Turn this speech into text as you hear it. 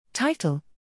Title: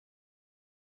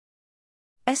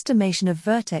 Estimation of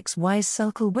vertex-wise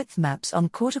sulcal width maps on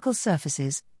cortical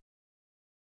surfaces.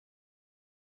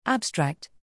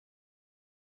 Abstract: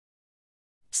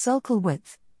 Sulcal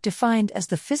width, defined as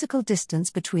the physical distance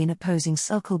between opposing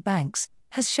sulcal banks,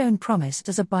 has shown promise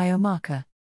as a biomarker.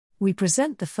 We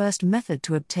present the first method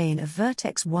to obtain a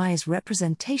vertex-wise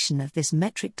representation of this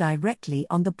metric directly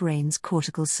on the brain's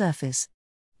cortical surface.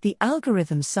 The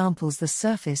algorithm samples the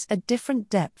surface at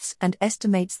different depths and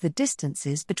estimates the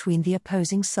distances between the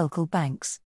opposing sulcal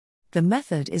banks. The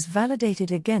method is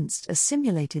validated against a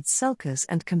simulated sulcus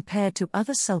and compared to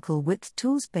other sulcal width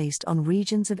tools based on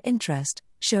regions of interest,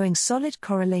 showing solid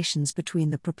correlations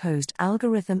between the proposed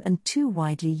algorithm and two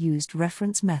widely used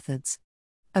reference methods.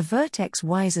 A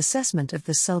vertex-wise assessment of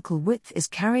the sulcal width is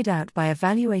carried out by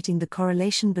evaluating the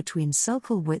correlation between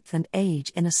sulcal width and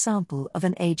age in a sample of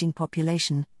an aging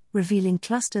population, revealing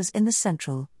clusters in the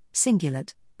central,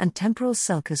 cingulate, and temporal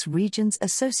sulcus regions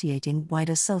associating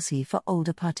wider sulci for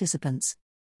older participants.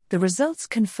 The results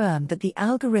confirm that the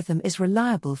algorithm is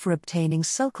reliable for obtaining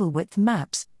sulcal width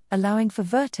maps, allowing for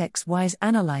vertex-wise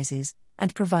analyses,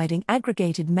 and providing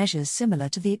aggregated measures similar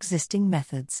to the existing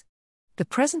methods. The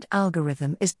present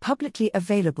algorithm is publicly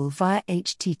available via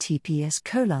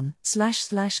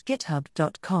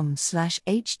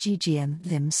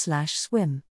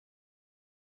https://github.com/hggmlim/swim.